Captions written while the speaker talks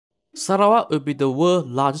Sarawak will be the world's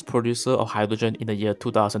largest producer of hydrogen in the year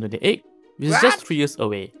 2028, which is just 3 years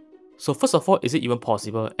away. So first of all, is it even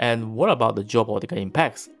possible, and what about the geopolitical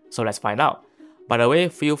impacts? So let's find out. By the way,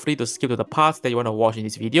 feel free to skip to the parts that you want to watch in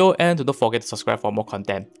this video, and don't forget to subscribe for more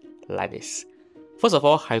content like this. First of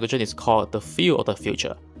all, hydrogen is called the fuel of the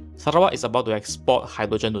future. Sarawak is about to export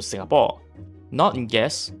hydrogen to Singapore. Not in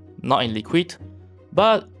gas, not in liquid,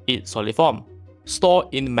 but in solid form, stored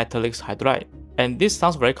in metallic hydride. And this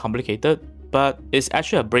sounds very complicated, but it's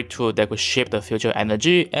actually a breakthrough that could shape the future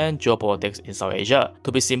energy and geopolitics in South Asia.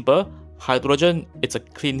 To be simple, hydrogen is a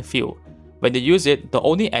clean fuel. When you use it, the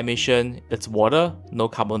only emission is water, no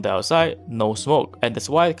carbon dioxide, no smoke. And that's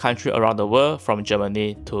why countries around the world, from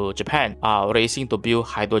Germany to Japan, are racing to build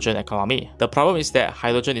hydrogen economy. The problem is that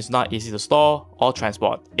hydrogen is not easy to store or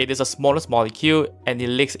transport. It is the smallest molecule and it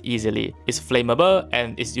leaks easily. It's flammable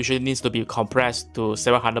and it usually needs to be compressed to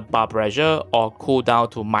 700 bar pressure or cooled down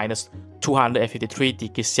to minus 253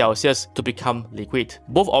 degrees Celsius to become liquid.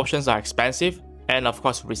 Both options are expensive and of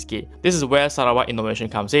course risky. This is where Sarawak innovation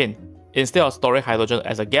comes in. Instead of storing hydrogen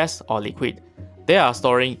as a gas or liquid, they are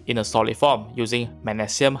storing in a solid form using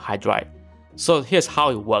magnesium hydride. So here's how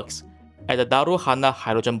it works. At the Darul Hana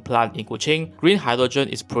hydrogen plant in Kuching, green hydrogen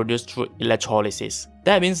is produced through electrolysis.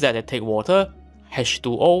 That means that they take water,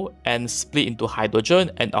 H2O, and split into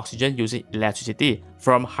hydrogen and oxygen using electricity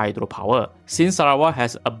from hydropower. Since Sarawak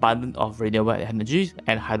has abundance of renewable energy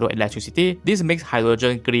and hydroelectricity, this makes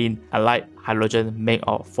hydrogen green, unlike hydrogen made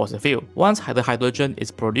of fossil fuel. Once the hydrogen is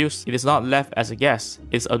produced, it is not left as a gas.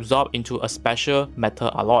 It's absorbed into a special metal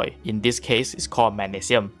alloy. In this case, it's called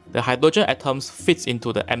magnesium. The hydrogen atoms fits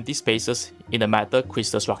into the empty spaces in the metal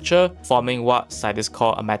crystal structure, forming what scientists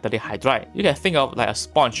call a metallic hydride. You can think of like a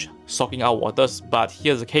sponge soaking out waters, but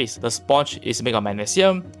here's the case. The sponge is made of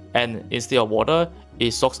magnesium, and instead of water,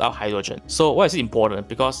 it soaks out hydrogen. So why is it important?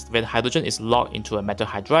 Because when hydrogen is locked into a metal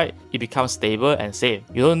hydride, it becomes stable and safe.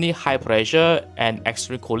 You don't need high pressure and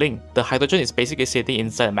extreme cooling. The hydrogen is basically sitting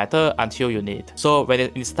inside the metal until you need it. So when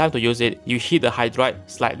it's time to use it, you heat the hydride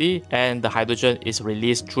slightly and the hydrogen is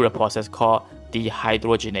released through a process called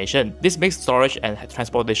dehydrogenation. This makes storage and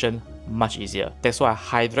transportation much easier. That's why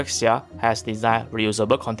Hydroxia has designed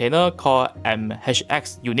reusable container called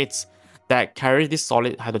MHX units that carry these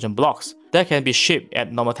solid hydrogen blocks that can be shipped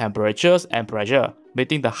at normal temperatures and pressure,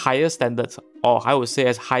 meeting the highest standards, or I would say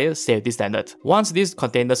as higher safety standards. Once these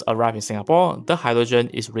containers arrive in Singapore, the hydrogen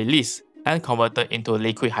is released and converted into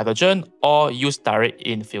liquid hydrogen or used direct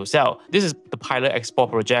in fuel cell. This is the pilot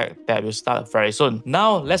export project that will start very soon.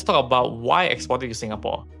 Now let's talk about why exporting to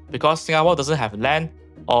Singapore. Because Singapore doesn't have land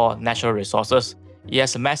or natural resources. It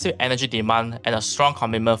has a massive energy demand and a strong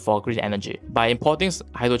commitment for green energy. By importing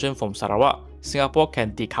hydrogen from Sarawak, Singapore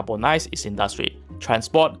can decarbonize its industry,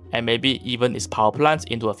 transport, and maybe even its power plants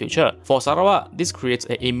into a future. For Sarawak, this creates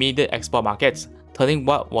an immediate export market, turning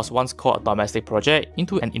what was once called a domestic project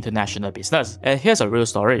into an international business. And here's a real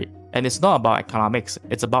story. And it's not about economics,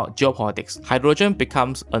 it's about geopolitics. Hydrogen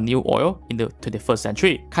becomes a new oil in the 21st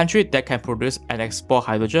century. Countries that can produce and export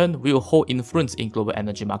hydrogen will hold influence in global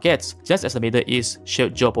energy markets. Just as the Middle East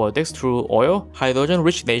shaped geopolitics through oil,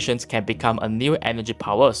 hydrogen-rich nations can become a new energy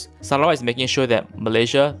powers. Sarawak is making sure that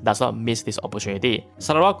Malaysia does not miss this opportunity.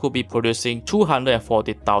 Sarawak could be producing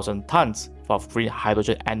 240,000 tons of green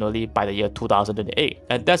hydrogen annually by the year 2028,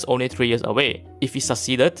 and that's only 3 years away. If it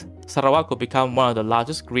succeeded, Sarawak could become one of the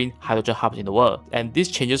largest green hydrogen hubs in the world, and this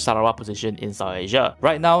changes Sarawak's position in South Asia.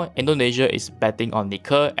 Right now, Indonesia is betting on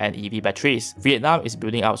nickel and EV batteries. Vietnam is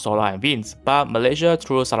building out solar and winds, but Malaysia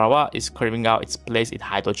through Sarawak is carving out its place in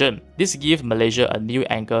hydrogen. This gives Malaysia a new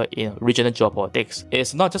anchor in regional geopolitics.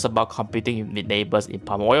 It's not just about competing with neighbors in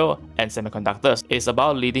palm oil and semiconductors. It's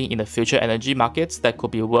about leading in the future energy markets that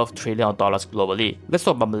could be worth trillions of dollars globally. Let's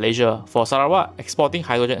talk about Malaysia. For Sarawak, exporting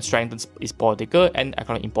hydrogen strengthens its political and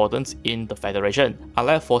economic importance in the Federation.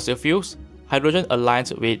 Unlike fossil fuels, hydrogen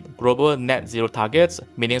aligns with global net zero targets,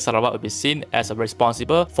 meaning Sarawak will be seen as a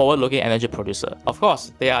responsible, forward-looking energy producer. Of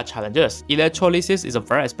course, there are challenges. Electrolysis is a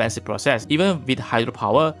very expensive process. Even with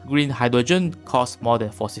hydropower, green hydrogen costs more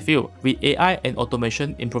than fossil fuel. With AI and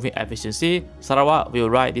automation improving efficiency, Sarawak will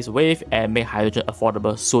ride this wave and make hydrogen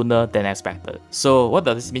affordable sooner than expected. So what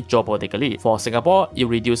does this mean geopolitically? For Singapore, it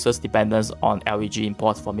reduces dependence on LPG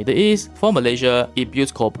imports from Middle East. For Malaysia, it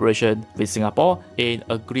builds cooperation with Singapore in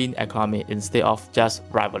a green economy in instead of just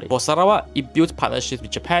rivalry. For Sarawak, it built partnerships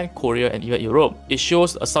with Japan, Korea, and even Europe. It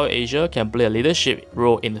shows South Asia can play a leadership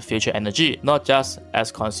role in the future energy, not just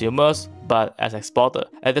as consumers, but as exporter.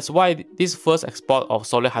 And that's why this first export of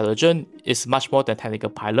solid hydrogen is much more than technical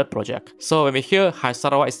pilot project. So when we hear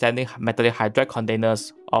Sarawak is sending metallic hydride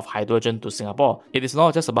containers of hydrogen to Singapore, it is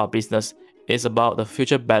not just about business, it's about the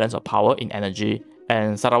future balance of power in energy,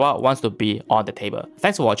 and Sarawak wants to be on the table.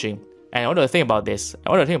 Thanks for watching. And I want to think about this. I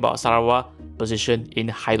want to think about Sarawak's position in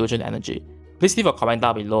hydrogen energy. Please leave a comment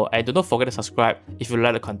down below and do not forget to subscribe if you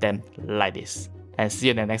like the content like this. And see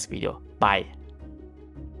you in the next video. Bye.